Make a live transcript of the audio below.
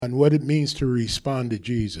on what it means to respond to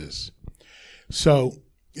Jesus. So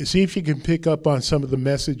see if you can pick up on some of the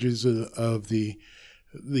messages of the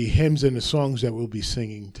hymns and the songs that we'll be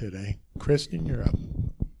singing today. Kristen, you're up.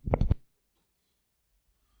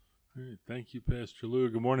 All right, thank you, Pastor Lou.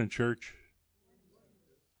 Good morning, church.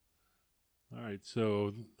 All right,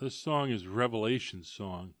 so this song is Revelation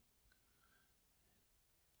song.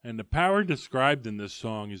 And the power described in this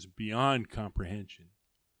song is beyond comprehension.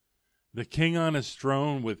 The king on his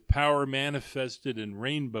throne with power manifested in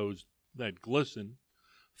rainbows that glisten,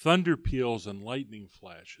 thunder peals and lightning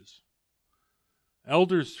flashes.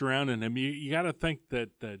 Elders surrounding him. You got to think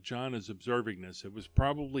that John is observing this. It was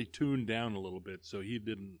probably tuned down a little bit so he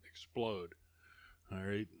didn't explode. All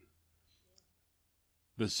right.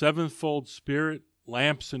 The sevenfold spirit,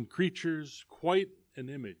 lamps and creatures, quite an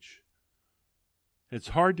image. It's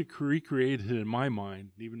hard to recreate it in my mind,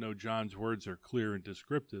 even though John's words are clear and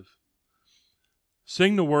descriptive.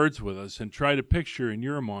 Sing the words with us and try to picture in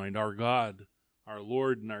your mind our God, our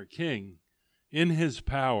Lord and our King, in his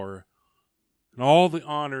power, and all the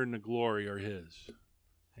honor and the glory are his.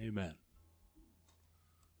 Amen.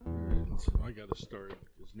 All right, so I got to start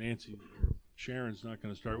because Sharon's not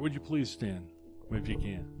going to start. Would you please stand if you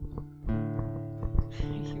can?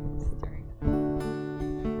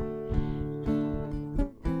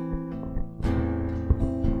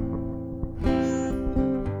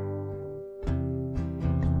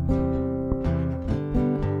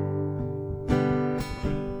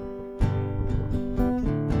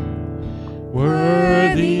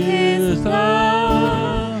 Worthy is the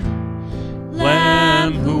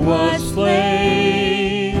Lamb who was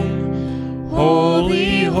slain.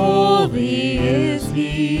 Holy, holy is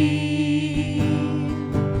he.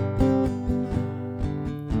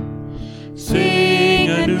 Sing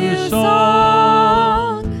a new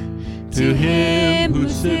song to him who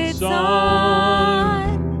sits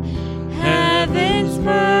on heaven's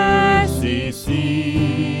mercy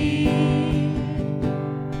seat.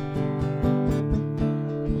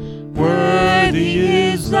 Worthy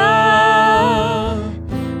is the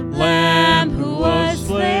Lamb who was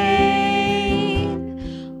slain.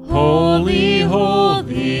 Holy,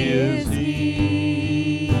 holy is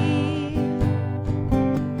he.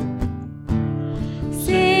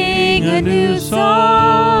 Sing a new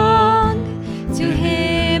song to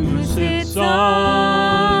him who sits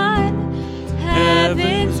on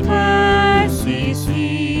heaven's mercy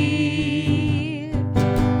seat.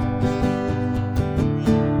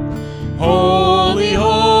 Holy,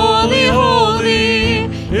 holy, holy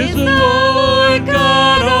is the Lord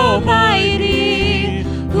God Almighty,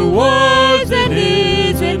 who was and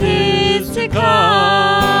is to come.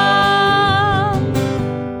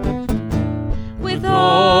 With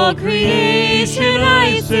all creation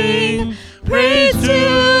I sing praise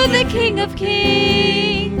to the King of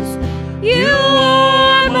Kings. You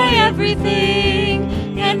are my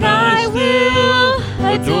everything, and I will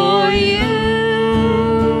adore you.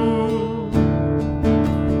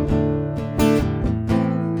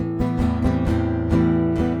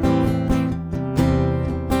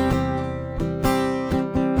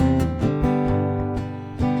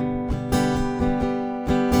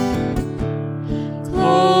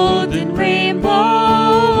 Clothed in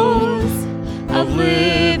rainbows of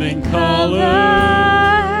living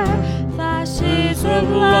color, flashes of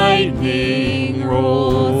lightning,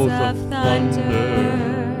 rolls of thunder.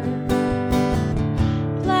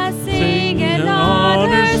 Blessing and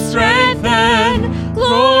honor, strength and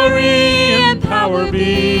glory and power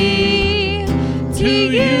be to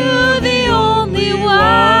you, the only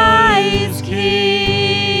wise King.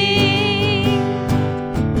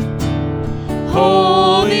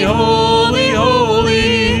 Holy, holy,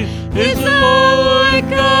 holy is the Lord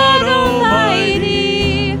God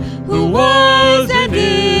Almighty, who was and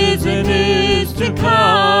is to come.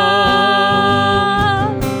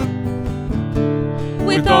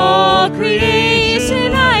 With all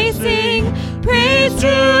creation I sing praise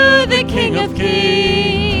to the King of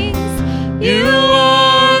Kings. You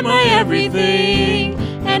are my everything,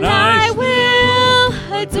 and I will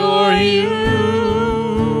adore you.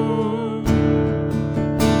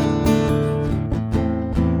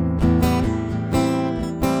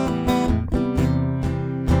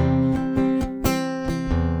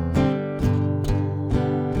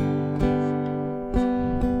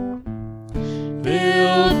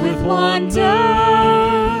 Filled with wonder,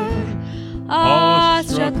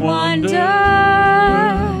 awestruck wonder,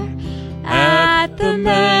 at the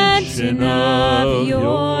mention of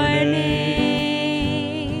your name.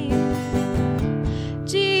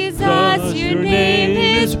 Jesus, your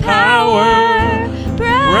name is power,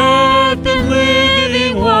 breath and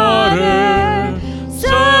living water. So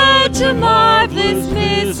such a marvelous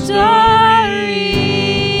mystery.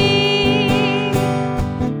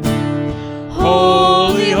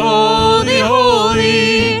 Holy, holy,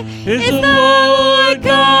 holy is the Lord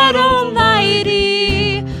God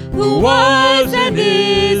Almighty, who was and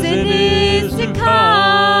is to come.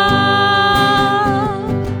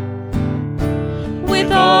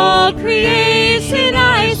 With all creation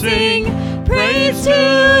I sing praise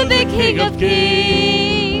to the King of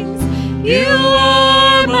Kings. You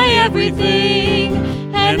are my everything,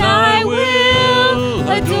 and I will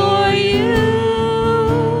adore you.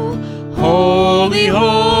 Holy,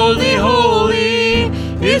 holy, holy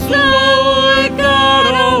is the Lord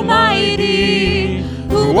God Almighty,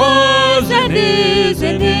 who was and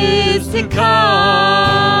is to come.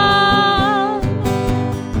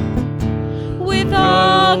 With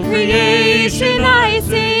all creation I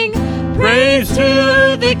sing praise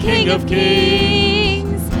to the King of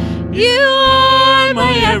Kings. You are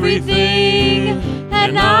my everything,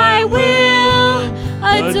 and I will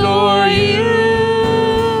adore you.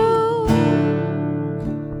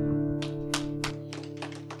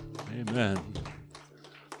 Amen.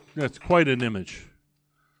 That's quite an image.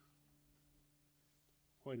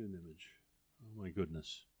 Quite an image. Oh, my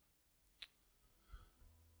goodness.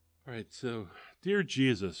 All right, so, dear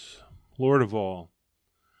Jesus, Lord of all,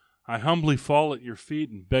 I humbly fall at your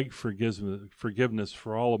feet and beg forgiveness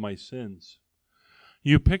for all of my sins.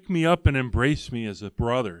 You pick me up and embrace me as a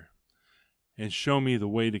brother and show me the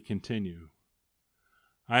way to continue.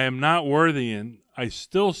 I am not worthy, and I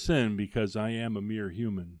still sin because I am a mere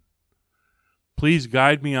human. Please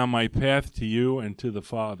guide me on my path to you and to the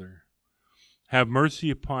Father. Have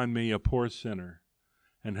mercy upon me, a poor sinner,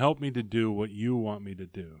 and help me to do what you want me to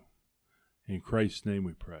do. In Christ's name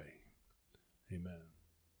we pray. Amen.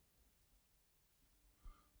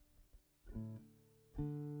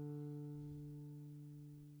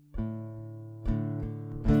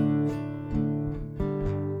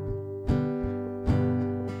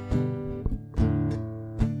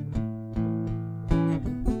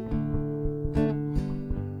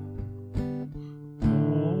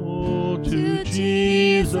 To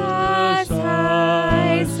Jesus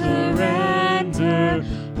I surrender,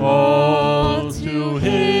 all to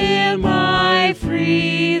him I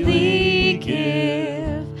freely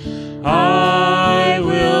give. I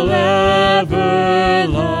will ever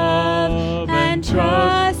love and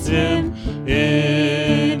trust him,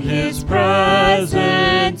 in his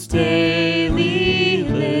presence daily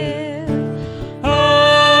live.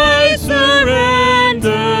 I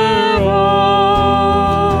surrender all.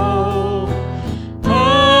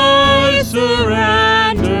 I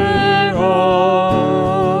surrender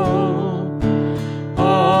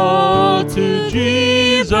all to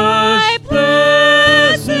Jesus,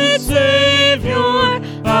 blessed Savior.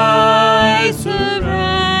 I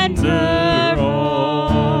surrender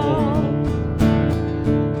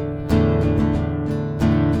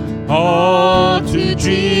all to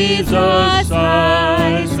Jesus.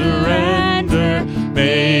 I surrender.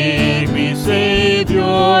 Make me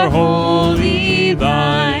Savior, wholly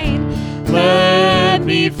thine. Let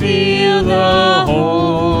me feel the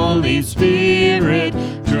Holy Spirit,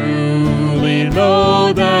 truly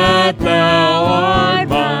know that thou art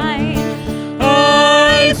mine.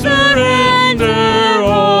 I surrender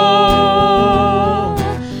all.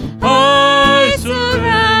 I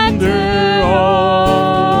surrender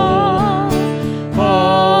all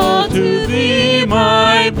to thee,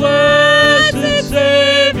 my blessed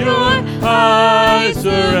Savior. I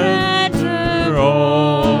surrender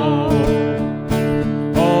all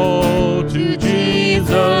to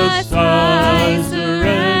Jesus. I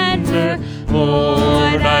surrender,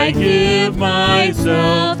 Lord. I give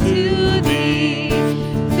myself to thee.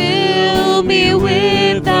 Fill me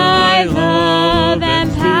with thy love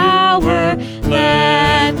and power.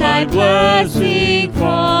 Let thy blessing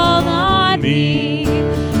fall on me.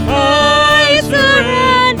 I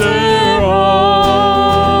surrender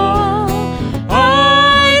all.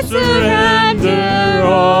 I surrender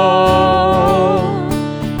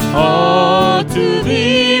all to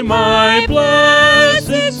thee, my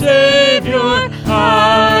blessed Savior.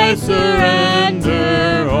 I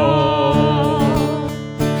surrender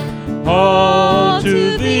all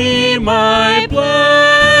to thee, my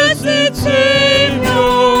blessed Savior.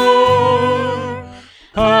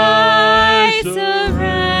 I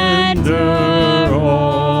surrender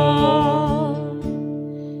all.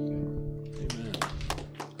 Amen.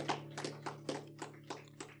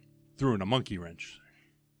 Threw in a monkey wrench.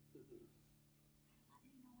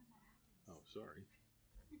 Oh, sorry.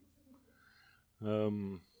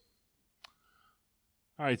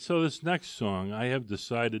 All right, so this next song, I have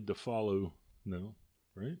decided to follow. No,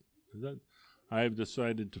 right? I have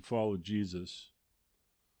decided to follow Jesus.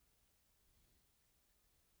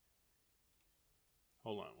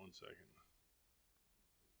 Hold on one second.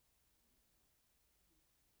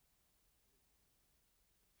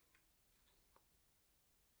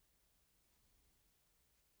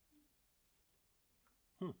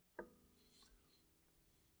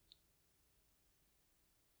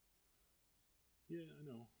 Yeah, I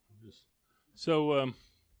know. So,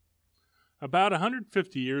 about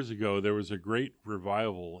 150 years ago, there was a great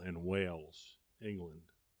revival in Wales, England,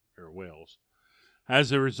 or Wales.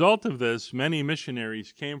 As a result of this, many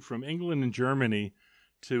missionaries came from England and Germany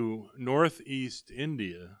to northeast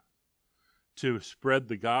India to spread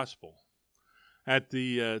the gospel. At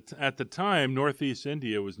the time, northeast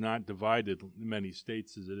India was not divided in many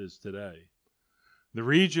states as it is today. The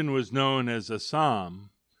region was known as Assam,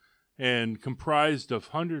 and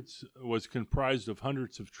was comprised of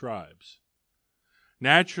hundreds of tribes.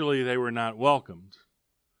 Naturally, they were not welcomed.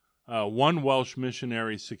 One Welsh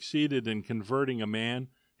missionary succeeded in converting a man,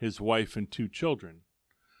 his wife, and 2 children.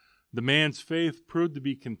 The man's faith proved to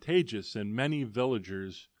be contagious, and many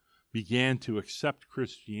villagers began to accept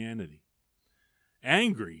Christianity.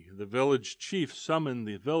 Angry, the village chief summoned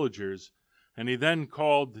the villagers, and he then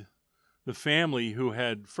called the family who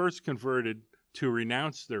had first converted to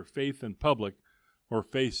renounce their faith in public or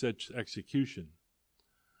face execution.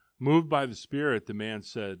 Moved by the Spirit, the man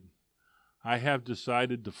said, "I have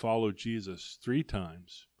decided to follow Jesus 3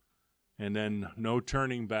 times, and then no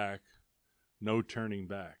turning back, no turning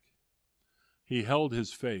back." He held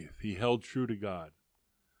his faith. He held true to God,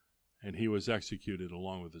 and he was executed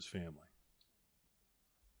along with his family.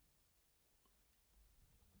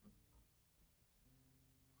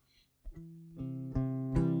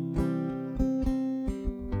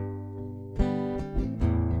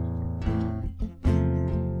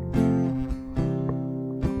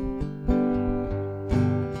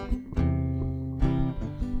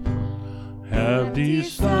 Have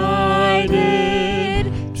decided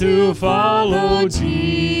to follow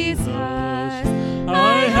Jesus.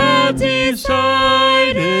 I have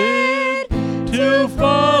decided to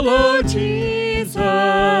follow Jesus.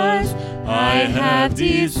 I have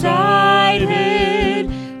decided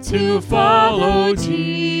to follow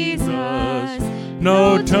Jesus.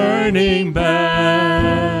 No turning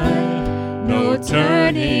back, no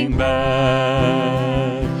turning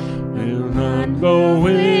back. Will none go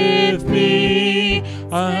with me?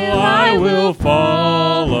 I will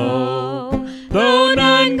follow. Though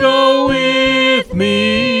none go with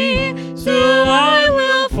me, still I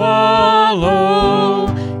will follow.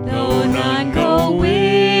 Though none go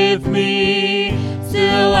with me,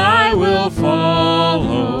 still I will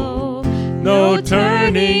follow. No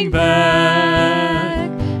turning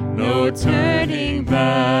back, no turning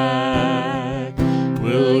back.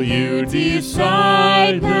 Will you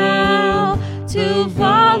decide now to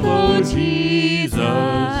follow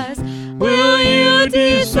Jesus? Will you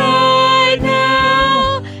decide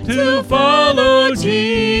now to follow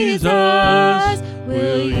Jesus?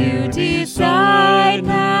 Will you decide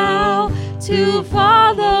now to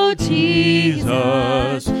follow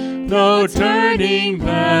Jesus? No turning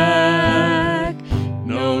back,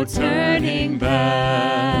 no turning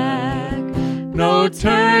back, no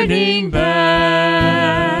turning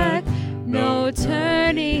back, no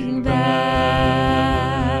turning back.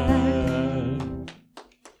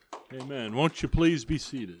 Amen. Won't you please be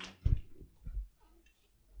seated?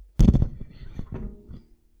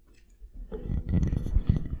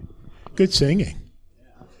 Good singing.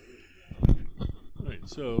 All right,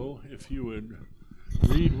 so if you would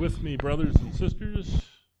read with me, brothers and sisters.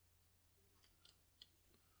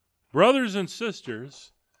 Brothers and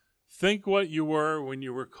sisters, think what you were when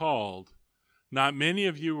you were called. Not many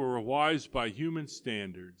of you were wise by human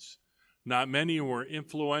standards. Not many were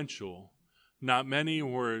influential. Not many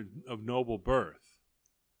were of noble birth.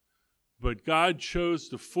 But God chose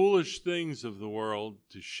the foolish things of the world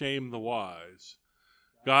to shame the wise.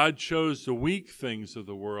 God chose the weak things of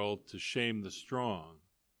the world to shame the strong.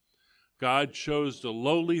 God chose the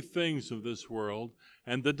lowly things of this world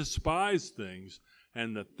and the despised things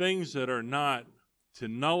and the things that are not to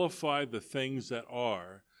nullify the things that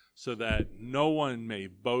are, so that no one may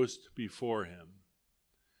boast before him.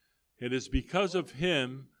 It is because of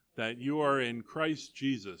him that you are in Christ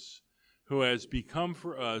Jesus, who has become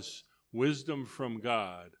for us wisdom from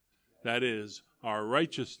God, that is, our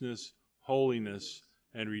righteousness, holiness,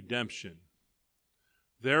 and redemption.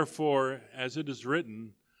 Therefore, as it is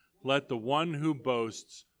written, let the one who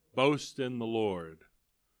boasts boast in the Lord.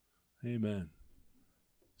 Amen.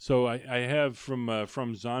 So I have from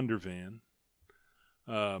Zondervan,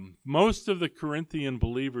 Most of the Corinthian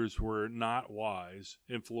believers were not wise,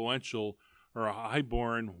 influential, or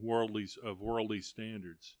high-born worldly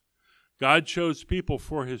standards. God chose people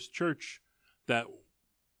for his church that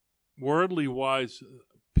worldly wise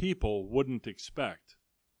people wouldn't expect.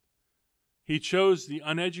 He chose the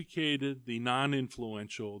uneducated, the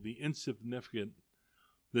non-influential, the insignificant,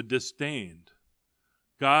 the disdained.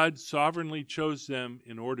 God sovereignly chose them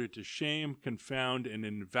in order to shame, confound, and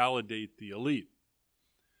invalidate the elite.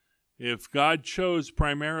 If God chose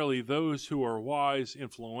primarily those who are wise,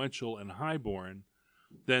 influential, and highborn,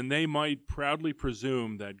 then they might proudly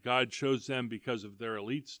presume that God chose them because of their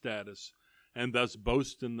elite status and thus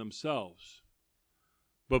boast in themselves.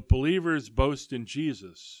 But believers boast in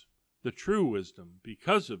Jesus, the true wisdom.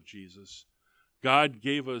 Because of Jesus, God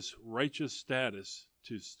gave us righteous status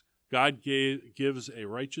to gives a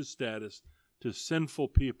righteous status to sinful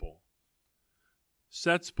people.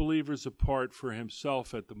 Sets believers apart for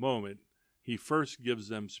himself at the moment. He first gives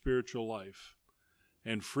them spiritual life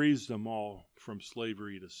and frees them all from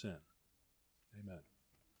slavery to sin. Amen.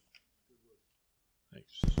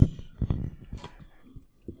 Thanks.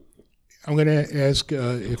 I'm going to ask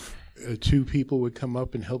if two people would come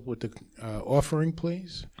up and help with the offering,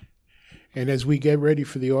 please. And as we get ready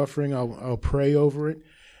for the offering, I'll pray over it.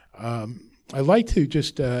 I'd like to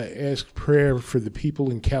just ask prayer for the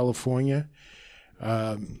people in California.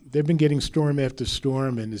 They've been getting storm after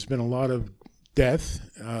storm, and there's been a lot of death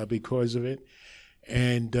because of it,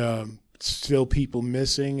 and still people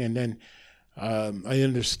missing. And then I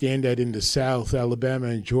understand that in the South, Alabama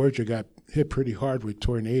and Georgia got hit pretty hard with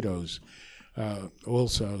tornadoes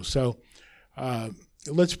also. So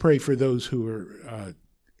let's pray for those who are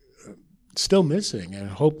still missing, and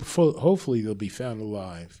hopefully they'll be found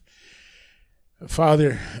alive.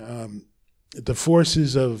 Father, the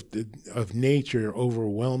forces of nature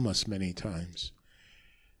overwhelm us many times.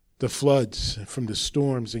 The floods from the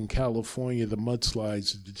storms in California, the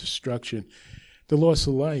mudslides, the destruction, the loss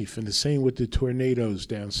of life, and the same with the tornadoes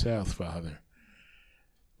down south, Father.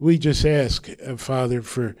 We just ask, Father,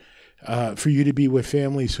 for you to be with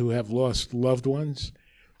families who have lost loved ones.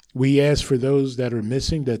 We ask for those that are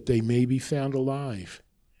missing that they may be found alive.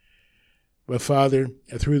 But Father,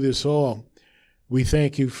 through this all, we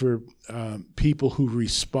thank you for people who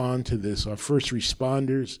respond to this, our first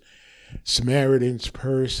responders, Samaritan's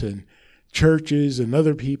Purse, and churches and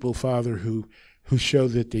other people, Father, who show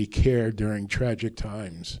that they care during tragic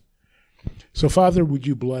times. So, Father, would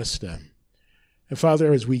you bless them? And,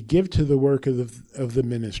 Father, as we give to the work of the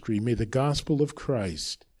ministry, may the gospel of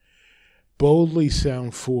Christ boldly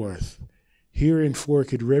sound forth here in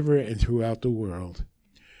Forked River and throughout the world.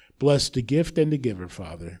 Bless the gift and the giver,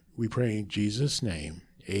 Father. We pray in Jesus' name.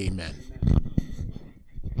 Amen.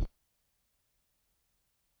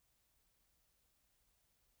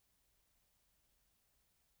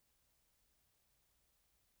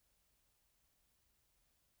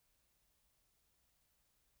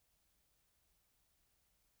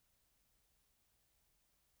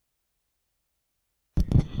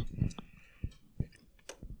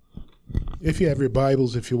 If you have your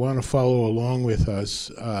Bibles, if you want to follow along with us,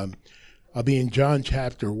 I'll be in John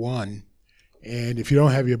chapter 1. And if you don't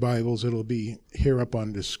have your Bibles, it'll be here up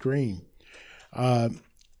on the screen. Do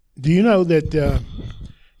you know that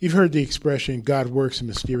you've heard the expression, God works in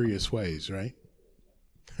mysterious ways, right?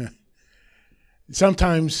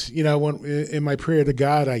 Sometimes, when in my prayer to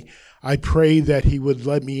God, I pray that he would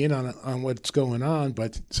let me in on what's going on,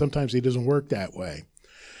 but sometimes he doesn't work that way.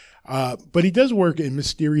 But he does work in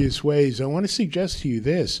mysterious ways. I want to suggest to you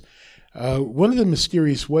this. One of the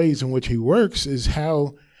mysterious ways in which he works is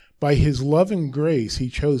how, by his love and grace, he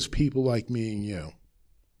chose people like me and you.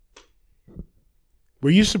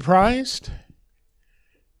 Were you surprised?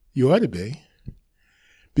 You ought to be,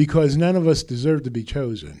 because none of us deserve to be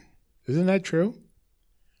chosen. Isn't that true?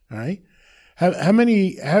 All right.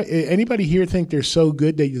 Anybody here think they're so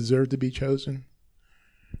good they deserve to be chosen?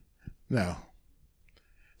 No.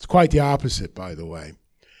 It's quite the opposite, by the way.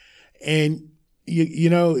 And,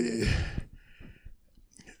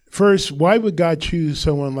 first, why would God choose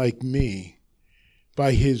someone like me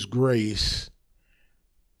by his grace?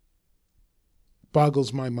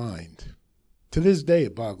 Boggles my mind. To this day,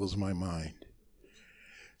 it boggles my mind.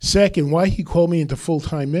 Second, why he called me into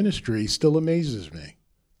full-time ministry still amazes me.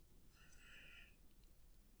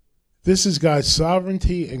 This is God's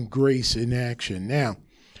sovereignty and grace in action. Now,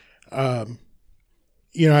 I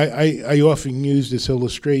often use this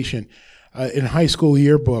illustration in high school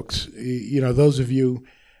yearbooks. Those of you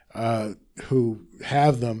who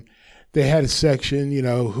have them, they had a section,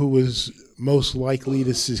 who was most likely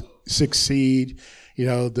to succeed,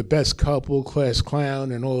 the best couple, class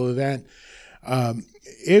clown, and all of that.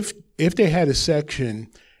 If they had a section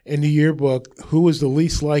in the yearbook, who was the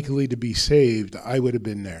least likely to be saved, I would have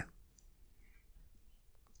been there.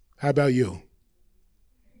 How about you?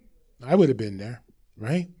 I would have been there,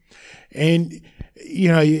 right? And,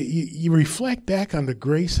 you reflect back on the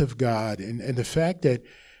grace of God and the fact that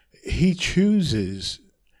he chooses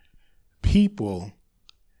people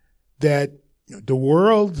that the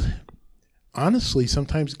world honestly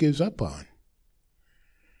sometimes gives up on.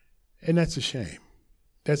 And that's a shame.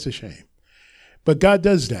 That's a shame. But God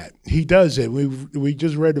does that. He does it. We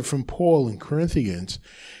just read it from Paul in Corinthians.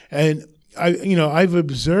 And I've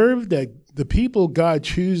observed that the people God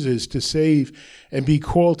chooses to save and be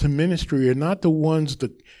called to ministry are not the ones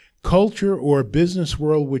the culture or business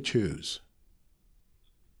world would choose.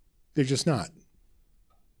 They're just not.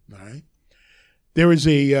 All right? There was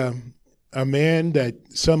a man that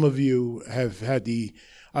some of you have had the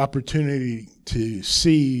opportunity to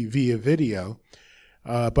see via video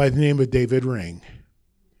by the name of David Ring.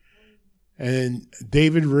 And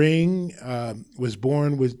David Ring was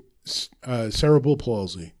born with cerebral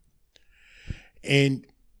palsy. And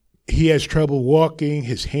he has trouble walking.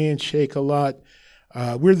 His hands shake a lot.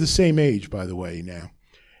 We're the same age, by the way, now.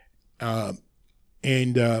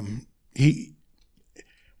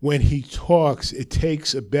 When he talks, it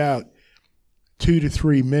takes about 2 to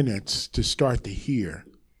 3 minutes to start to hear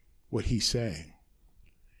what he's saying.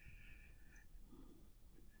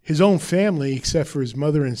 His own family, except for his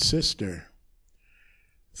mother and sister,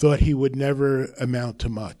 thought he would never amount to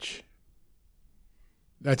much.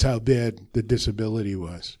 That's how bad the disability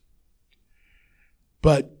was.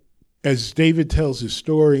 But as David tells his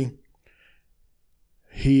story,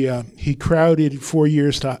 he crowded 4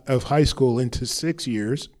 years of high school into 6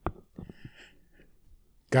 years.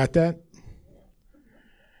 Got that?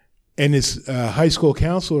 And his high school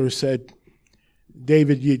counselor said,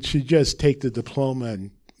 David, you should just take the diploma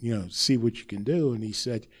and see what you can do. And he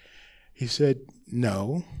said,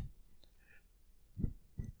 no.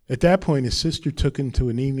 At that point, his sister took him to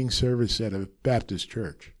an evening service at a Baptist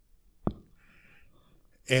church.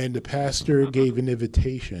 And the pastor gave an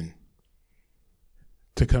invitation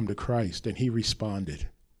to come to Christ, and he responded.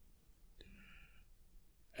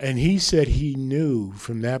 And he said he knew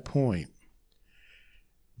from that point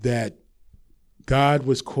that God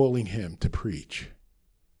was calling him to preach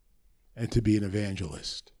and to be an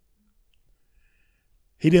evangelist.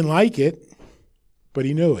 He didn't like it, but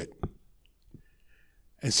he knew it.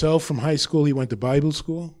 And so from high school, he went to Bible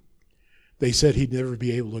school. They said he'd never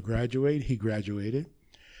be able to graduate. He graduated.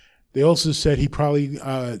 They also said he probably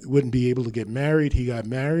wouldn't be able to get married. He got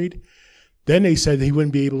married. Then they said he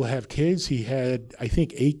wouldn't be able to have kids. He had, I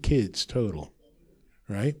think, 8 kids total,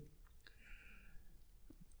 right?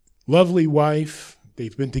 Lovely wife.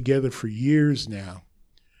 They've been together for years now.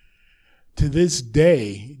 To this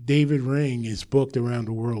day, David Ring is booked around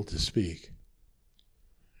the world to speak.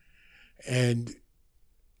 And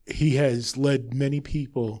he has led many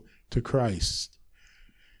people to Christ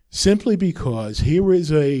simply because here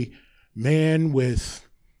is a man with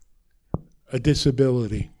a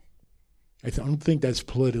disability. I don't think that's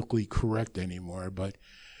politically correct anymore, but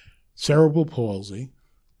cerebral palsy.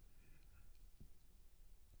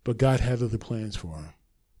 But God had other plans for him.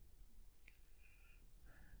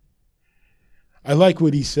 I like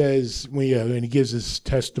what he says when he gives his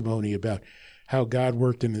testimony about how God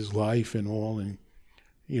worked in his life and all, and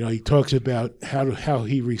he talks about how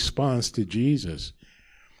he responds to Jesus.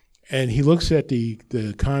 And he looks at the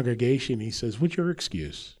congregation, he says, "What's your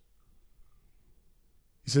excuse?"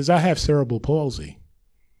 He says, "I have cerebral palsy.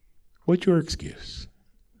 What's your excuse?"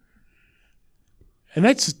 And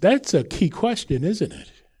that's a key question, isn't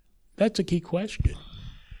it? That's a key question.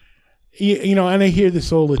 And I hear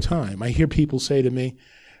this all the time. I hear people say to me,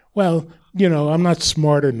 well, I'm not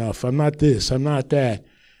smart enough. I'm not this. I'm not that.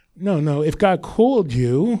 No. If God called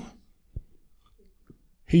you,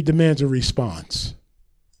 he demands a response.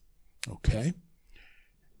 Okay?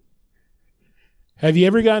 Have you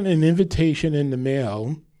ever gotten an invitation in the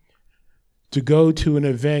mail to go to an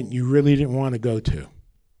event you really didn't want to go to?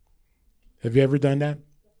 Have you ever done that?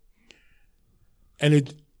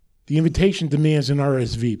 And the invitation demands an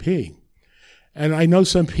RSVP. And I know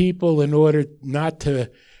some people, in order not to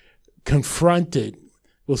confront it,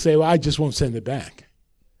 will say, well, I just won't send it back.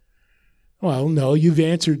 Well, no, you've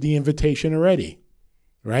answered the invitation already,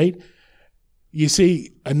 right? You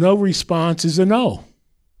see, a no response is a no.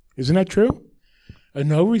 Isn't that true? A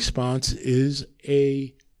no response is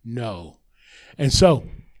a no. And so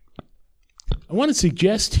I want to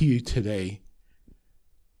suggest to you today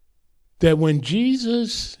that when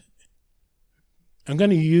Jesus I'm going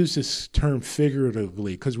to use this term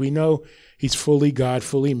figuratively because we know he's fully God,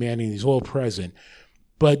 fully man, and he's all present.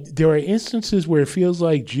 But there are instances where it feels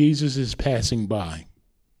like Jesus is passing by.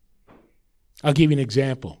 I'll give you an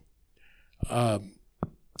example.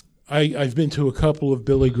 I've been to a couple of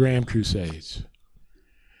Billy Graham crusades,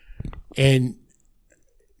 and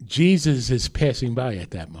Jesus is passing by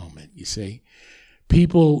at that moment, you see.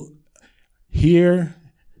 People hear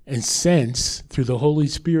and sense through the Holy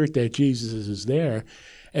Spirit that Jesus is there,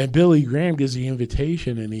 and Billy Graham gives the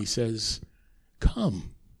invitation, and he says,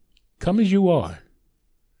 come as you are.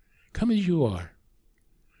 Come as you are.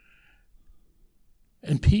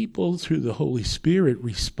 And people through the Holy Spirit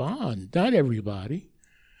respond. Not everybody,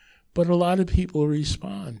 but a lot of people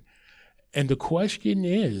respond. And the question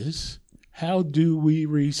is, how do we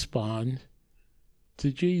respond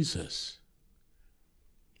to Jesus?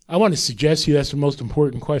 I want to suggest to you that's the most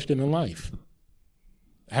important question in life.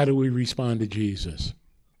 How do we respond to Jesus?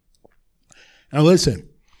 Now listen,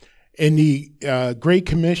 in the Great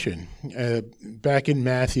Commission, back in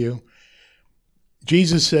Matthew,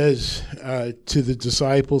 Jesus says to the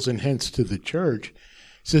disciples and hence to the church,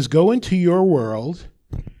 says, go into your world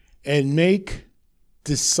and make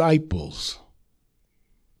disciples.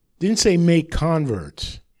 Didn't say make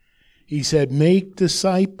converts. He said make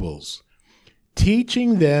disciples,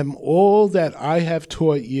 teaching them all that I have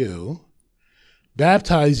taught you,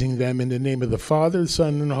 baptizing them in the name of the Father, the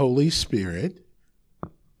Son, and the Holy Spirit.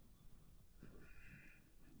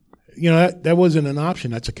 You know, that wasn't an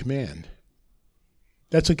option. That's a command.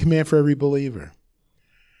 That's a command for every believer.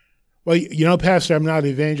 Well, you know, Pastor, I'm not an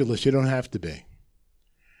evangelist. You don't have to be.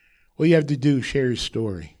 All you have to do is share your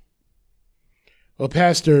story. Well,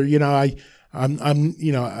 Pastor, you know,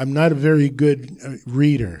 I'm not a very good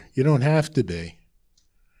reader. You don't have to be.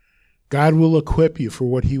 God will equip you for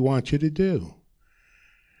what he wants you to do.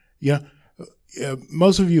 You know,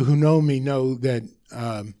 most of you who know me know that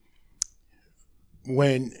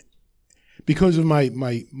because of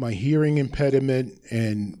my hearing impediment,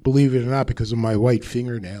 and believe it or not, because of my white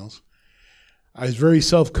fingernails, I was very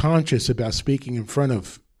self-conscious about speaking in front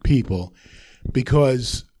of people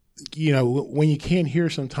because, you know, when you can't hear,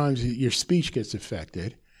 sometimes your speech gets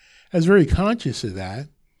affected. I was very conscious of that.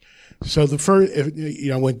 So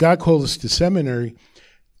when God called us to seminary,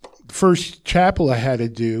 the first chapel I had to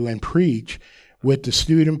do and preach with the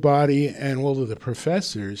student body and all of the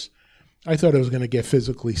professors, I thought I was going to get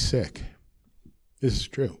physically sick. This is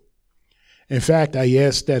true. In fact, I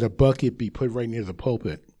asked that a bucket be put right near the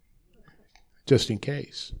pulpit, just in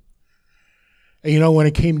case. And, you know, when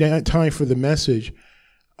it came down time for the message,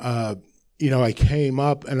 you know, I came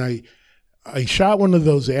up and I shot one of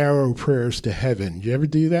those arrow prayers to heaven. Did you ever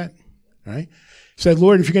do that? Right? Said,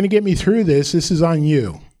 Lord, if you're going to get me through this is on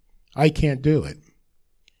you. I can't do it.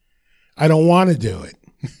 I don't want to do it.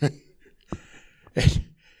 And,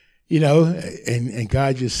 you know, and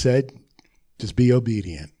God just said, just be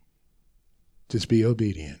obedient. Just be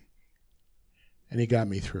obedient. And he got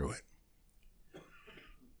me through it.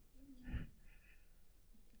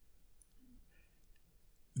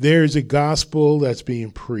 There's a gospel that's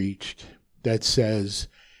being preached that says,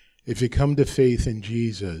 if you come to faith in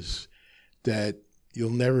Jesus, that you'll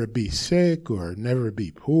never be sick or never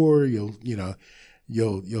be poor. You'll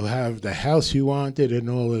have the house you wanted and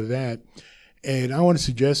all of that. And I want to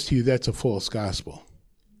suggest to you that's a false gospel.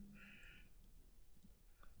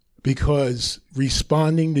 Because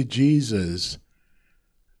responding to Jesus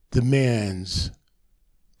demands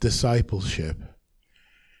discipleship.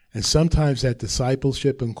 And sometimes that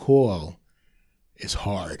discipleship and call is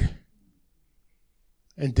hard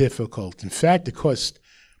and difficult. In fact, it cost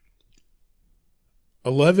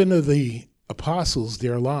 11 of the apostles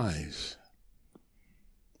their lives,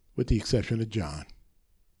 with the exception of John.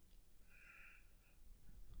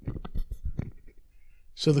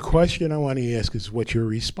 So the question I want to ask is, what's your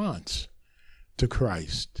response to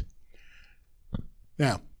Christ?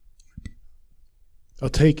 Now, I'll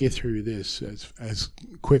take you through this as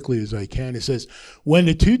quickly as I can. It says, when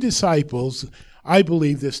the two disciples, I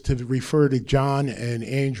believe this to refer to John and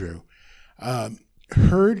Andrew,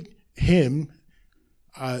 heard him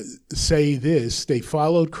say this, they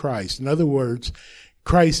followed Christ. In other words,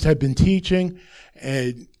 Christ had been teaching,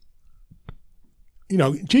 and, you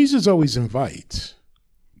know, Jesus always invites.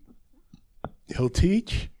 He'll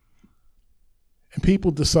teach, and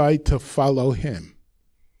people decide to follow him.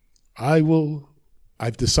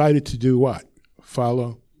 I've decided to do what?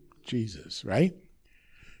 Follow Jesus, right?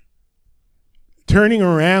 Turning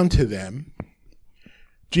around to them,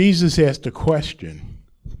 Jesus asked a question,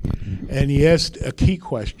 and he asked a key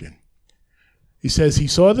question. He says, he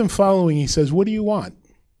saw them following. He says, what do you want?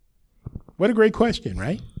 What a great question,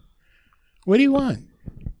 right? What do you want?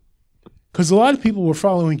 Because a lot of people were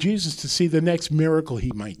following Jesus to see the next miracle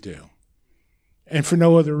he might do, and for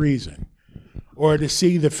no other reason, or to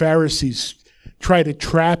see the Pharisees try to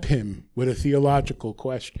trap him with a theological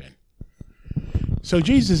question. So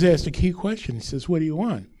Jesus asked a key question. He says, what do you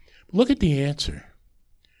want? Look at the answer.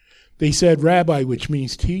 They said, Rabbi, which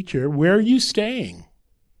means teacher, where are you staying?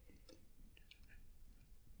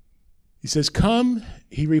 He says, come,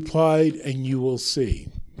 he replied, and you will see.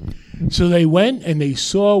 So they went and they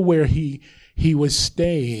saw where he was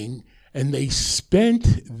staying, and they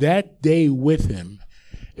spent that day with him.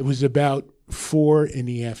 It was about 4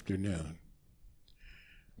 p.m.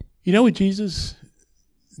 You know what Jesus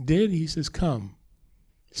did? He says, come,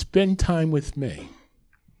 spend time with me.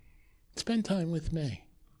 Spend time with me.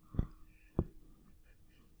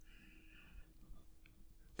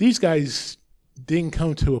 These guys didn't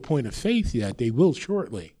come to a point of faith yet. They will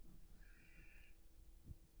shortly.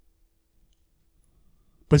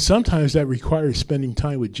 But sometimes that requires spending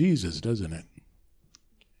time with Jesus, doesn't it?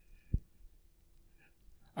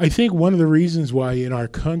 I think one of the reasons why in our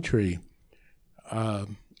country,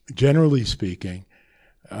 generally speaking,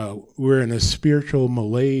 we're in a spiritual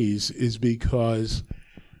malaise is because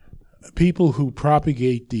people who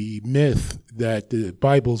propagate the myth that the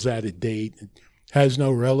Bible's out of date, has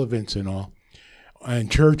no relevance and all,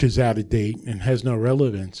 and church is out of date and has no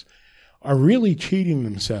relevance, are really cheating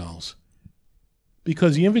themselves.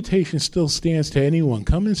 Because the invitation still stands to anyone.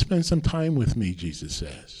 Come and spend some time with me, Jesus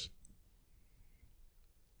says.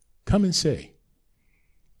 Come and see.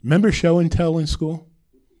 Remember show and tell in school?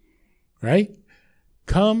 Right?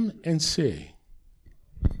 Come and see.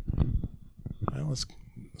 Well,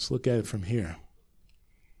 let's look at it from here.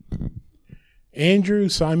 Andrew,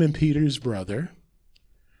 Simon Peter's brother,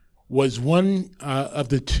 was one of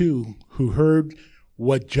the two who heard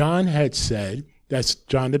what John had said, that's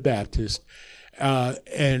John the Baptist,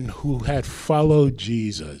 and who had followed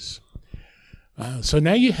Jesus. So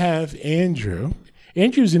now you have Andrew.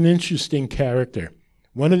 Andrew's an interesting character,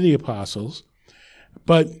 one of the apostles,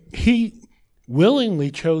 but he willingly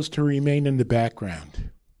chose to remain in the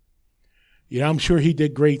background. You know, I'm sure he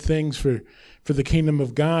did great things for the kingdom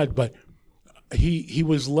of God, but he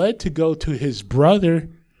was led to go to his brother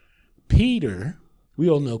Peter. We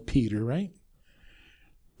all know Peter, right?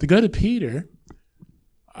 To go to Peter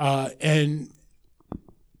and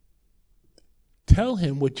tell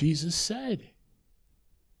him what Jesus said.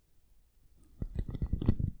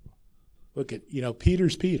 Look at,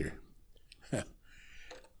 Peter's Peter.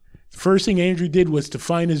 First thing Andrew did was to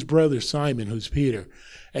find his brother Simon, who's Peter,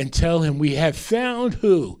 and tell him, we have found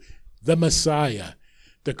who? The Messiah,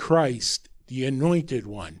 the Christ, the anointed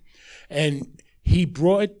one. And he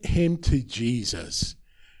brought him to Jesus.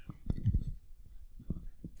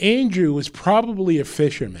 Andrew was probably a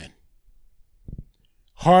fisherman,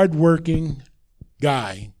 hardworking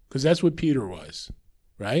guy, because that's what Peter was,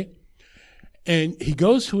 right? And he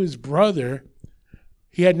goes to his brother.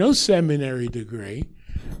 He had no seminary degree.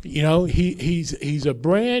 He's a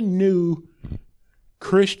brand new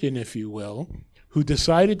Christian, if you will, who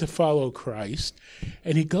decided to follow Christ.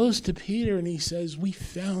 And he goes to Peter and he says, we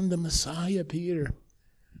found the Messiah, Peter.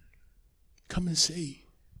 Come and see.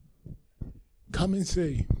 Come and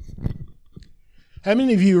see. How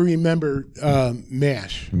many of you remember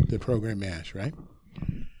MASH, the program MASH, right?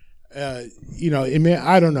 I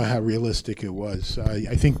don't know how realistic it was.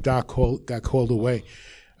 I think Doc got called away.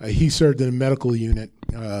 He served in a medical unit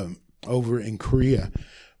over in Korea,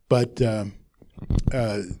 but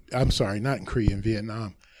I'm sorry, not in Korea, in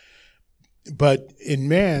Vietnam. But in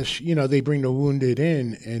MASH, they bring the wounded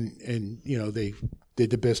in, and they did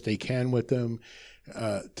the best they can with them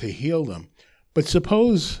to heal them. But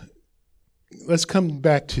suppose, let's come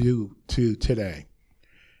back to today.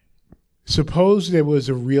 Suppose there was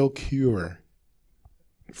a real cure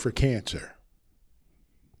for cancer,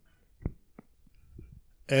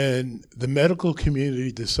 and the medical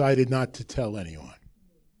community decided not to tell anyone.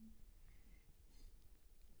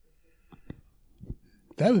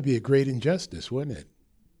 That would be a great injustice, wouldn't it?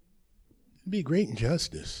 It'd be a great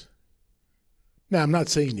injustice. Now, I'm not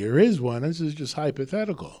saying there is one. This is just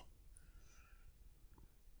hypothetical.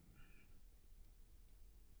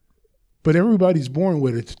 But everybody's born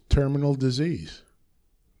with a terminal disease.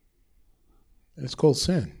 It's called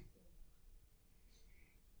sin.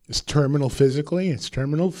 It's terminal physically, it's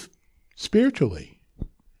terminal spiritually.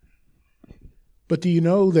 But do you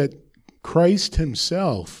know that Christ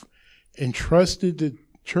himself entrusted the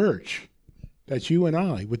church, that's you and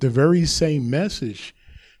I, with the very same message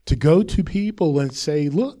to go to people and say,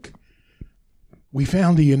 look, We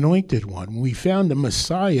found the anointed one. We found the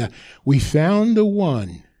Messiah. We found the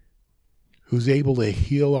one who's able to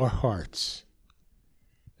heal our hearts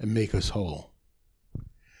and make us whole.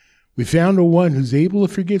 We found the one who's able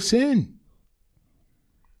to forgive sin.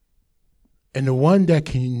 And the one that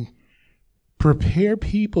can prepare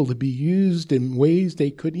people to be used in ways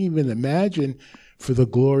they couldn't even imagine for the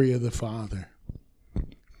glory of the Father.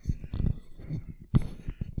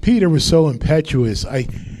 Peter was so impetuous.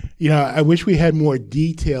 I wish we had more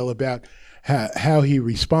detail about how he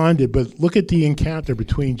responded, but look at the encounter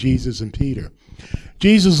between Jesus and Peter.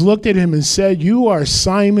 Jesus looked at him and said, "You are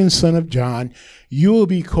Simon, son of John. You will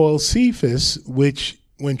be called Cephas," which,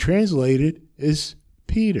 when translated, is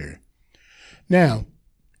Peter. Now,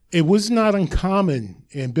 it was not uncommon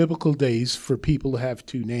in biblical days for people to have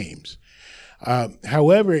two names.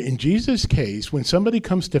 However, in Jesus' case, when somebody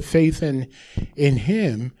comes to faith in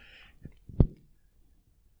him,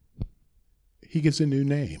 he gets a new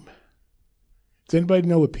name. Does anybody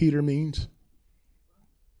know what Peter means?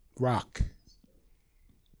 Rock.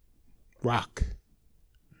 Rock.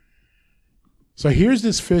 So here's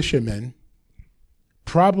this fisherman,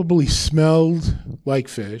 probably smelled like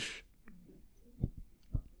fish,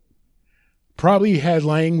 probably had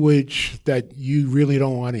language that you really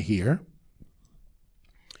don't want to hear,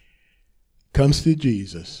 comes to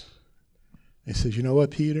Jesus and says, "You know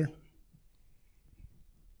what, Peter?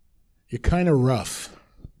 You're kind of rough,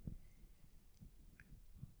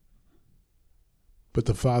 but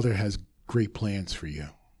the Father has great plans for you.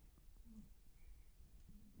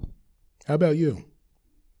 How about you?"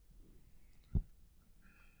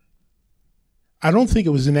 I don't think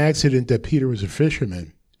it was an accident that Peter was a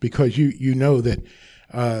fisherman, because you know that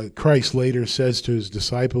Christ later says to his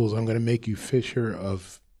disciples, "I'm going to make you fisher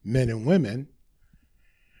of men and women."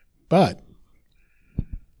 But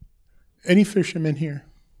any fishermen here?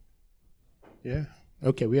 Yeah?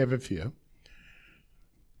 Okay, we have a few.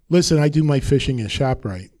 Listen, I do my fishing in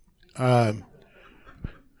ShopRite.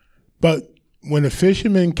 But when a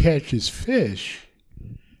fisherman catches fish,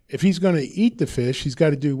 if he's going to eat the fish, he's got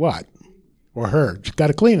to do what? Or her. He's got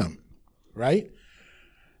to clean them, right?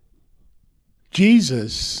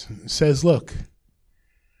 Jesus says, "Look,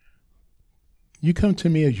 you come to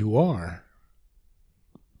me as you are,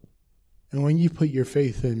 and when you put your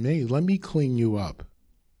faith in me, let me clean you up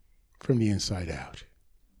from the inside out."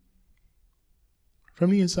 From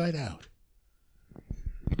the inside out.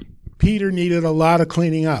 Peter needed a lot of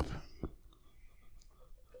cleaning up,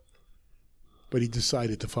 but he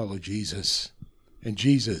decided to follow Jesus, and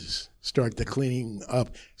Jesus started the cleaning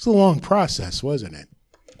up. It's a long process, wasn't it?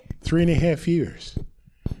 3.5 years.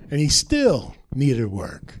 And he still needed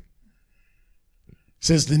work. It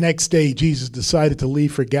says the next day Jesus decided to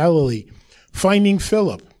leave for Galilee. Finding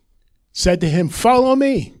Philip, said to him, "Follow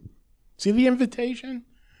me." See the invitation?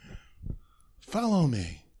 Follow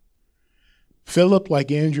me. Philip,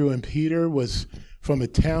 like Andrew and Peter, was from a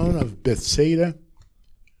town of Bethsaida.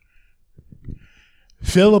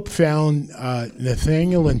 Philip found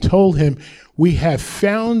Nathanael and told him, "We have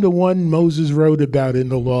found the one Moses wrote about in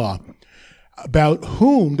the law, about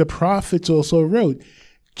whom the prophets also wrote,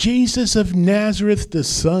 Jesus of Nazareth, the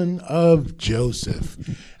son of Joseph."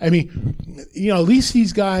 I mean, at least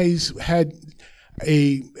these guys had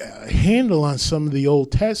a handle on some of the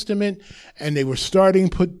Old Testament, and they were starting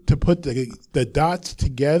to put the dots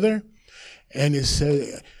together. And it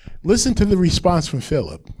said, listen to the response from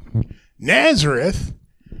Philip. "Nazareth?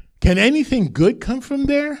 Can anything good come from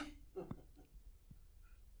there?"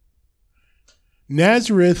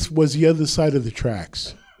 Nazareth was the other side of the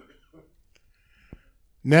tracks.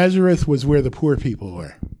 Nazareth was where the poor people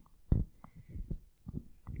were.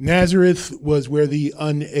 Nazareth was where the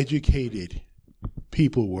uneducated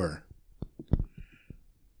people were.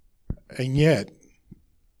 And yet,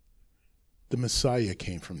 the Messiah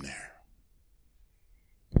came from there.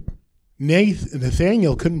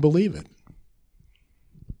 Nathanael couldn't believe it.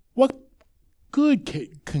 What good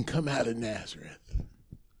can come out of Nazareth?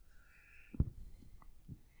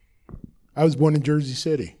 I was born in Jersey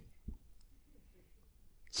City.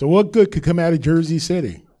 So what good could come out of Jersey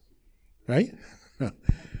City? Right?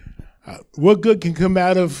 What good can come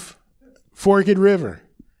out of Forked River?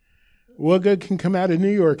 What good can come out of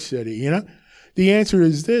New York City? The answer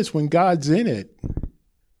is this: when God's in it,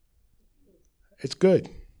 it's good.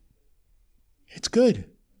 It's good.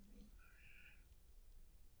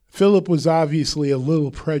 Philip was obviously a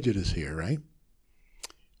little prejudiced here, right?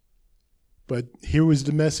 But here was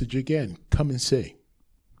the message again: come and see.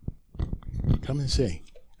 Come and see,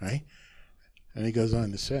 right? And he goes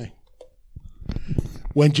on to say,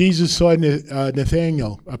 when Jesus saw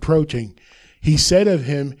Nathanael approaching, he said of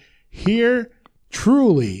him, "Here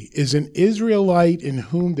truly is an Israelite in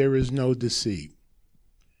whom there is no deceit.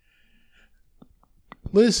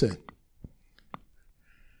 Listen.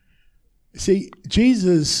 See,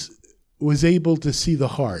 Jesus was able to see the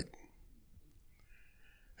heart.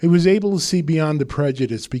 He was able to see beyond the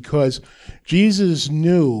prejudice because Jesus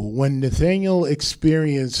knew when Nathanael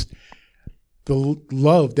experienced the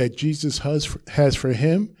love that Jesus has for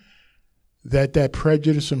him, that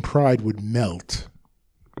prejudice and pride would melt.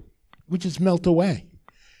 Would just melt away.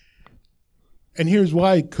 And here's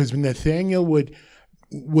why, because Nathanael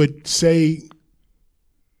would say,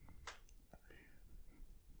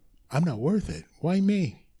 I'm not worth it. Why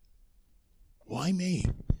me? Why me?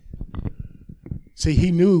 See,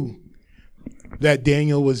 he knew that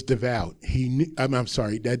Daniel was devout.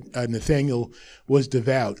 That Nathanael was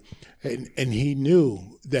devout. And he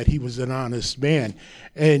knew that he was an honest man.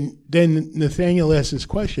 And then Nathanael asked this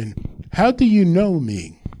question, how do you know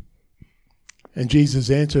me? And Jesus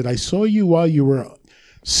answered, I saw you while you were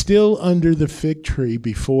still under the fig tree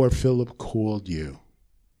before Philip called you.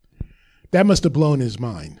 That must have blown his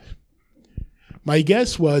mind. My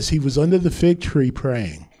guess was he was under the fig tree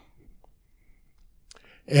praying.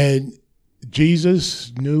 And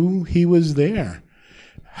Jesus knew he was there.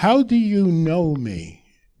 How do you know me?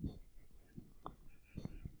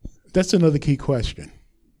 That's another key question.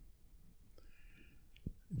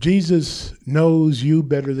 Jesus knows you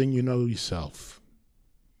better than you know yourself.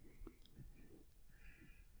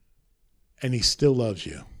 And he still loves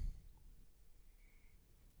you.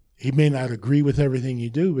 He may not agree with everything you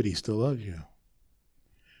do, but he still loves you.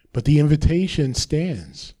 But the invitation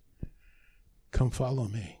stands. Come follow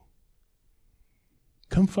me.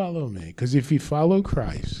 Come follow me. Because if you follow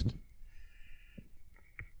Christ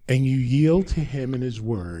and you yield to him and his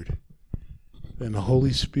word, then the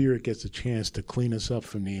Holy Spirit gets a chance to clean us up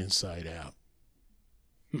from the inside out.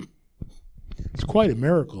 It's quite a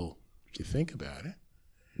miracle if you think about it.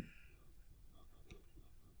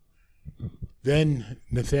 Then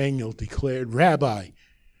Nathanael declared, Rabbi,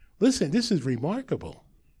 listen, this is remarkable.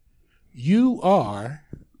 You are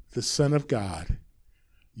the Son of God.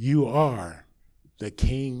 You are the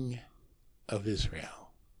King of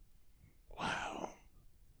Israel. Wow.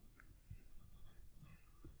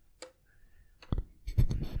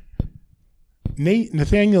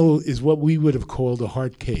 Nathanael is what we would have called a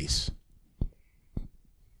hard case.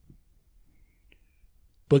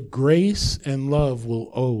 But grace and love will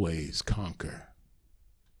always conquer.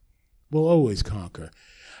 Will always conquer.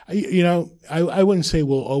 I wouldn't say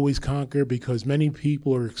will always conquer because many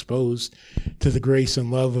people are exposed to the grace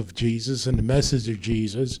and love of Jesus and the message of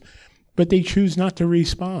Jesus, but they choose not to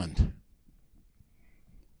respond.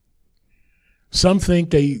 Some think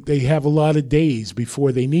they have a lot of days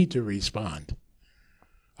before they need to respond.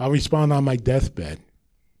 I'll respond on my deathbed.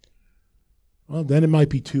 Well, then it might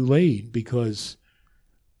be too late because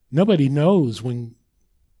nobody knows when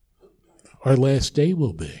our last day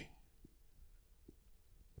will be.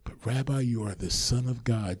 But Rabbi, you are the Son of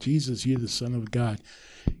God. Jesus, you're the Son of God.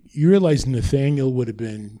 You realize Nathanael would have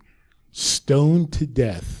been stoned to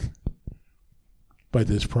death by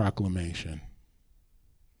this proclamation.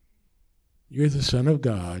 You're the Son of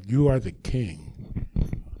God. You are the King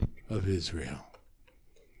of Israel.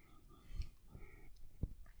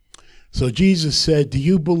 So Jesus said, do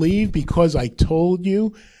you believe because I told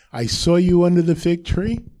you I saw you under the fig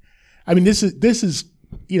tree? I mean, this is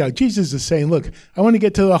Jesus is saying, look, I want to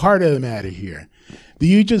get to the heart of the matter here. Do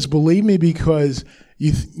you just believe me because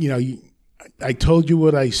I told you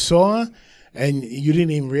what I saw and you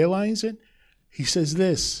didn't even realize it? He says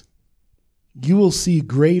this, you will see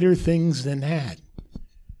greater things than that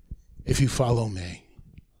if you follow me.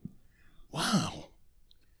 Wow.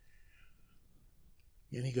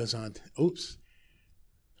 And he goes on,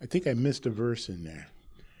 I think I missed a verse in there.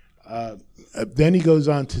 Then he goes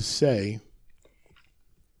on to say,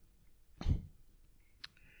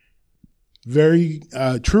 very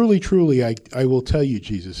truly, truly, I will tell you,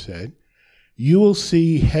 Jesus said, you will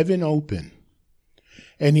see heaven open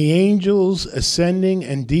and the angels ascending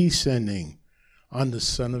and descending on the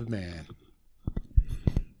Son of Man.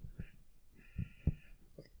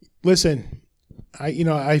 Listen,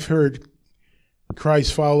 I've heard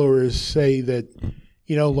Christ followers say that,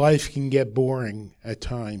 life can get boring at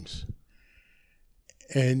times.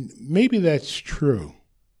 And maybe that's true.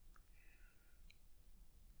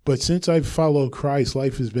 But since I've followed Christ,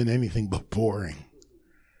 life has been anything but boring.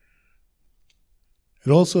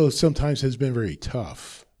 It also sometimes has been very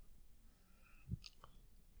tough.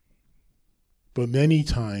 But many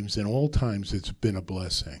times, and all times, it's been a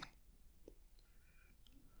blessing.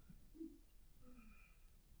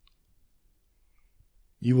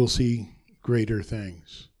 You will see greater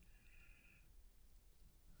things.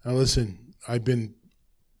 Now listen, I've been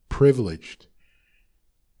privileged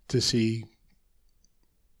to see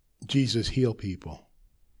Jesus heal people.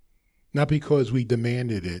 Not because we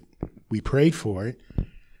demanded it, we prayed for it,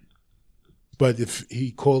 but if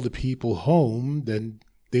he called the people home, then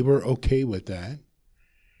they were okay with that.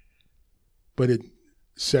 But in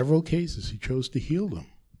several cases, he chose to heal them.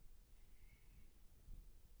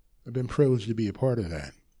 I've been privileged to be a part of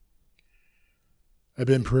that. I've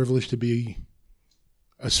been privileged to be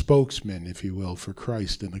a spokesman, if you will, for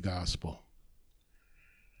Christ and the gospel.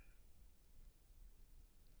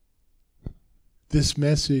 This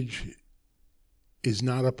message is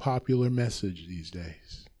not a popular message these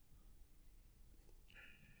days,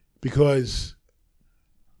 because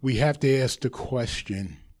we have to ask the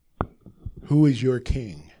question, who is your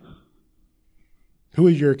king? Who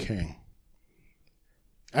is your king?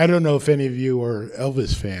 I don't know if any of you are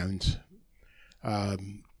Elvis fans.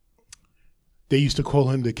 They used to call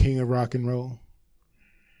him the king of rock and roll.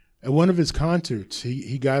 At one of his concerts,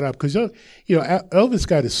 he got up, because Elvis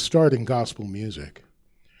got his start in gospel music.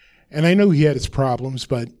 And I know he had his problems,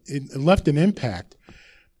 but it left an impact.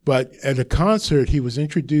 But at a concert, he was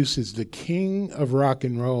introduced as the king of rock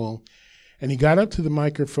and roll. And he got up to the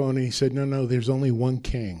microphone and he said, no, there's only one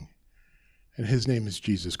king. And his name is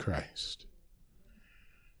Jesus Christ.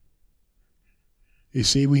 You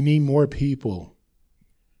see, we need more people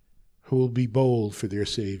who will be bold for their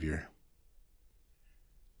Savior.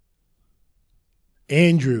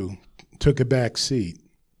 Andrew took a back seat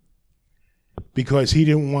because he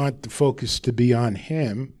didn't want the focus to be on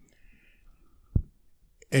him.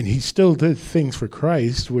 And he still did things for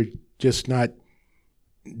Christ, were just not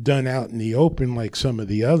done out in the open like some of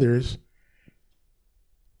the others.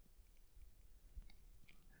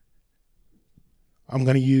 I'm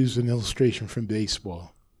going to use an illustration from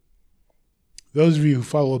baseball. Those of you who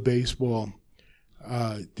follow baseball,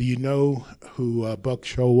 do you know who Buck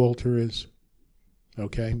Showalter is?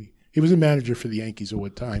 Okay. He was a manager for the Yankees at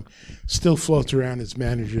one time. Still floats around as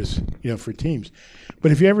managers, for teams.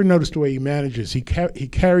 But if you ever notice the way he manages, he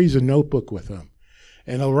carries a notebook with him,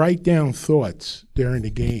 and he'll write down thoughts during the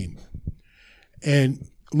game. And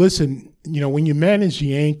listen, when you manage the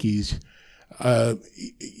Yankees,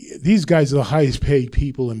 these guys are the highest paid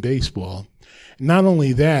people in baseball. Not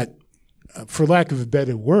only that, for lack of a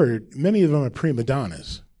better word, many of them are prima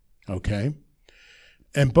donnas, okay?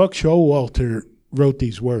 And Buck Showalter wrote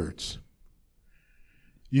these words: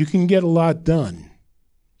 you can get a lot done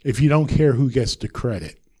if you don't care who gets the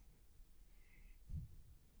credit.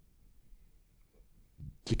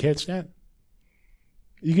 Did you catch that?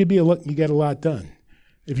 You get a lot done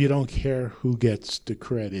if you don't care who gets the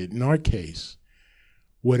credit. In our case,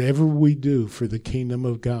 whatever we do for the kingdom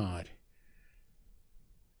of God,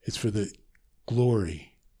 it's for the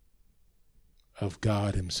glory of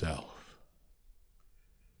God himself.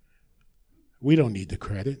 We don't need the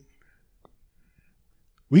credit.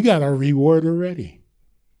 We got our reward already.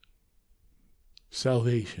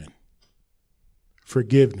 Salvation,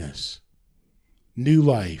 forgiveness, new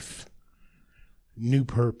life, new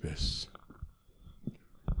purpose.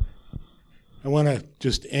 I want to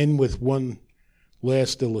just end with one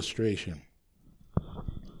last illustration.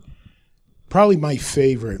 Probably my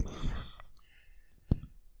favorite.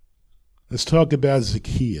 Let's talk about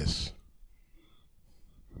Zacchaeus.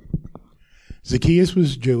 Zacchaeus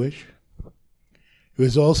was Jewish. He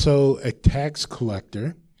was also a tax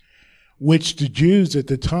collector, which the Jews at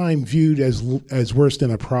the time viewed as worse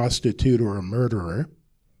than a prostitute or a murderer.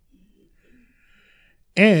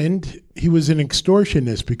 And he was an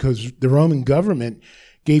extortionist because the Roman government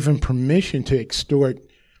gave him permission to extort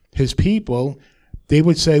his people. They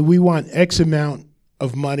would say, we want X amount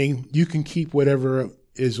of money. You can keep whatever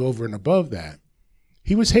is over and above that.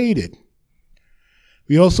 He was hated.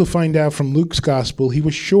 We also find out from Luke's gospel he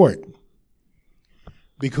was short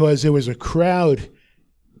because there was a crowd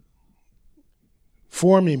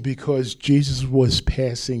forming because Jesus was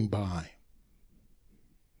passing by.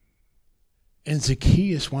 And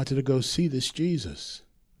Zacchaeus wanted to go see this Jesus.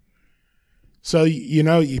 So,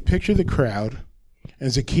 you picture the crowd,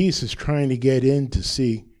 and Zacchaeus is trying to get in to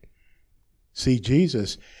see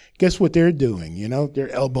Jesus. Guess what they're doing?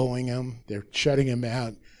 They're elbowing him. They're shutting him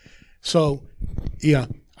out. So, yeah,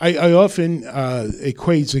 I often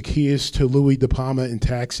equate Zacchaeus to Louis De Palma in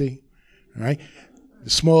Taxi, right? The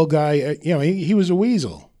small guy, he was a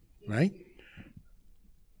weasel, right?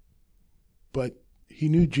 But he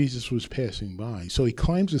knew Jesus was passing by. So he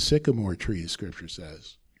climbs a sycamore tree, as Scripture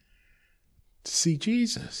says, to see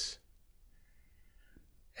Jesus.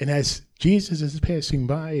 And as Jesus is passing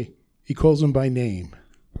by, he calls him by name.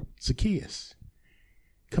 Zacchaeus,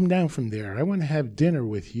 come down from there. I want to have dinner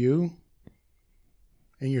with you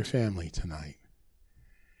and your family tonight.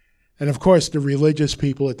 And of course, the religious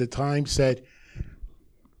people at the time said,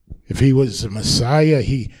 if he was the Messiah,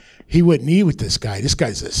 he wouldn't eat with this guy. This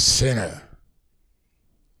guy's a sinner.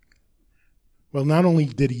 Well, not only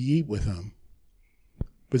did he eat with him,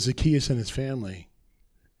 but Zacchaeus and his family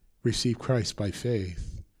received Christ by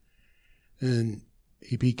faith. And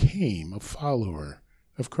he became a follower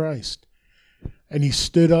of Christ. And he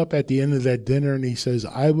stood up at the end of that dinner and he says,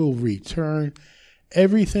 I will return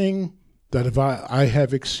everything that I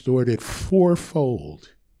have extorted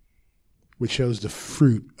fourfold, which shows the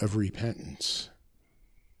fruit of repentance.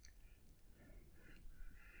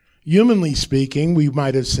 Humanly speaking, we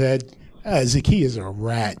might have said, Zacchaeus is a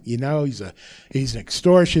rat, he's an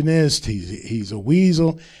extortionist, he's a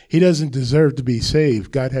weasel, he doesn't deserve to be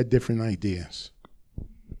saved. God had different ideas.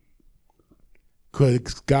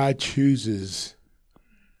 Because God chooses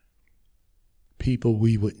people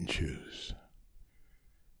we wouldn't choose.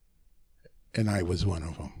 And I was one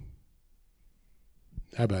of them.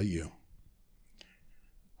 How about you?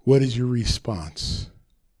 What is your response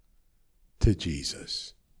to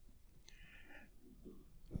Jesus?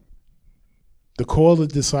 The call to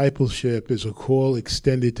discipleship is a call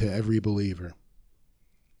extended to every believer.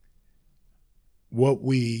 What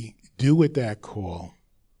we do with that call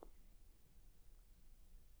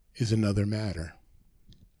is another matter.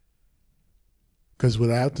 Because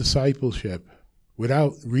without discipleship,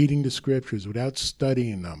 without reading the scriptures, without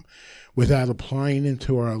studying them, without applying them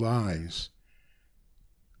to our lives,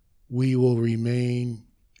 we will remain,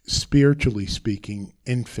 spiritually speaking,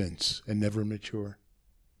 infants and never mature.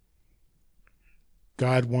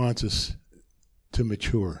 God wants us to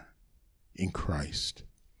mature in Christ.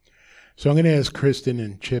 So I'm going to ask Kristen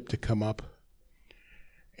and Chip to come up.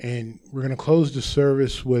 And we're going to close the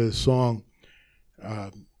service with a song. I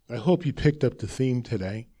hope you picked up the theme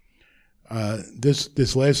today.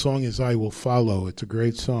 This last song is I Will Follow. It's a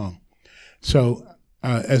great song. So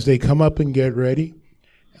as they come up and get ready,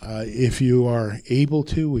 if you are able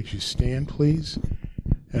to, would you stand, please?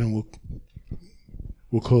 And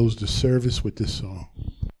we'll close the service with this song.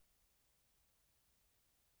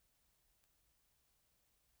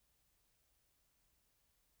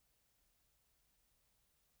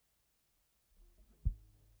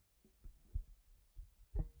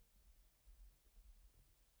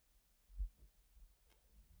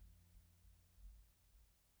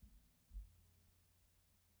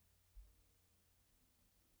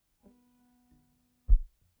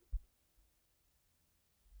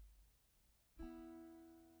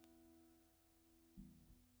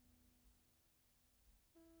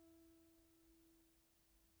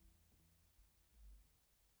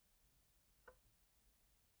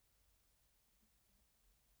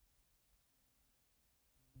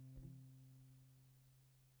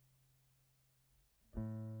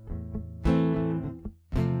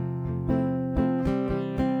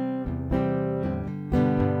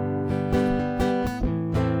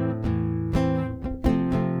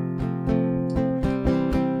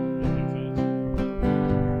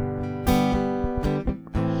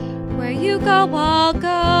 I'll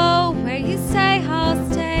go. Where you stay,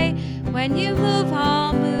 I'll stay. When you move,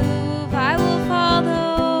 I'll move. I will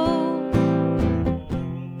follow.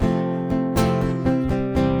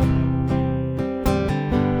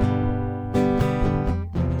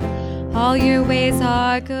 All your ways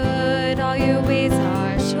are good. All your ways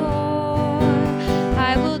are sure.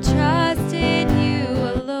 I will trust in you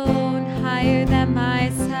alone. Higher than my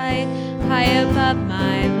sight. High above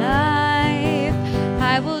my life.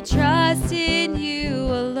 I will trust in you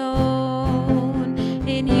alone,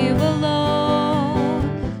 in you alone.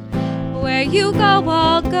 Where you go,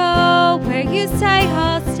 I'll go. Where you stay,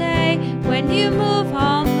 I'll stay. When you move,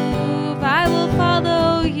 I'll move. I will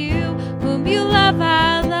follow you. Whom you love,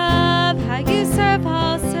 I love. How you serve,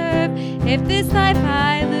 I'll serve. If this life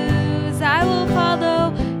I lose, I will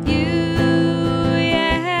follow you.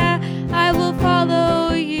 Yeah, I will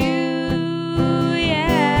follow you.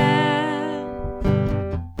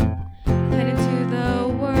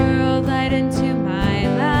 Into my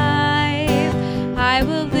life, I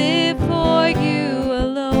will live for you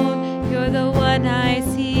alone. You're the one I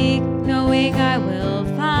seek, knowing I will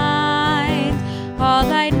find all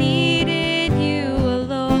I need in you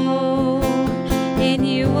alone, in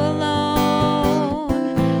you alone.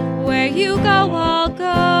 Where you go, I'll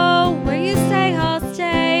go. Where you stay, I'll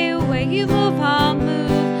stay. Where you move, I'll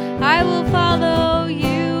move. I will follow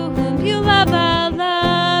you. Whom you love, I'll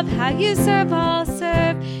love. How you serve, I'll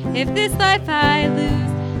serve. If this life I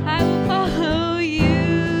lose, I will follow you.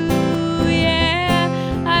 Yeah,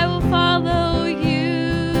 I will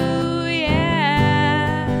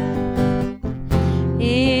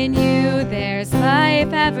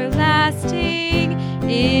everlasting.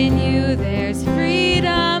 In you there's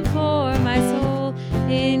freedom for my soul.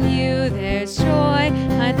 In you there's joy,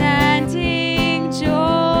 unending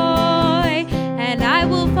joy. And I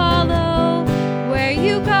will follow where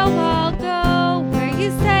you go, I'll go. Where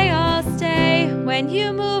you stay, I'll stay. When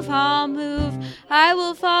you move, I'll move. I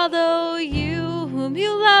will follow you. Whom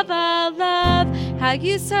you love, I'll love. How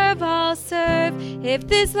you serve, I'll serve. If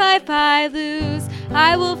this life I lose,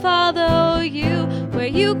 I will follow you. Where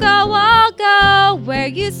you go, I'll go. Where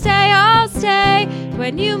you stay, I'll stay.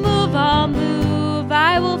 When you move, I'll move.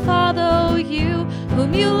 I will follow you.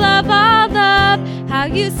 Whom you love, I'll love. How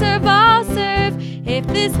you serve, I'll serve. If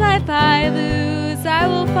this life I lose, I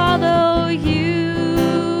will follow you.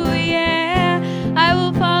 Yeah, I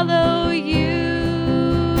will follow you.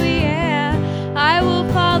 Yeah, I will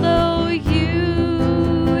follow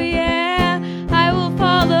you. Yeah, I will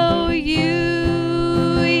follow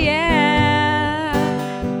you. Yeah.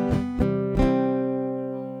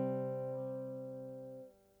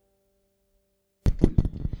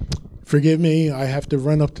 Forgive me, I have to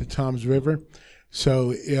run up to Tom's River.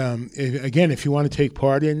 So, if you want to take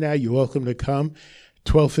part in that, you're welcome to come.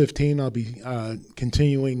 12:15, I'll be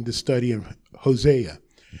continuing the study of Hosea.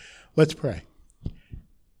 Let's pray.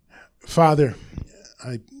 Father,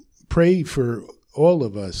 I pray for all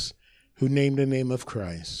of us who name the name of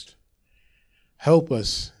Christ. Help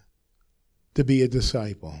us to be a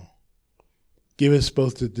disciple. Give us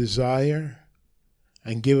both the desire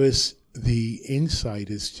and give us the insight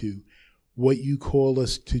as to what you call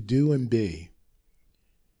us to do and be.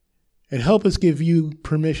 And help us give you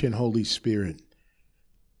permission, Holy Spirit,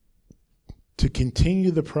 to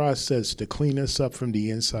continue the process to clean us up from the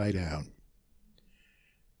inside out.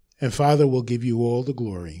 And Father, we'll give you all the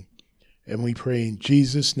glory. And we pray in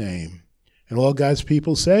Jesus' name. And all God's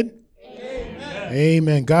people said? Amen.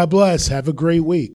 Amen. God bless. Have a great week.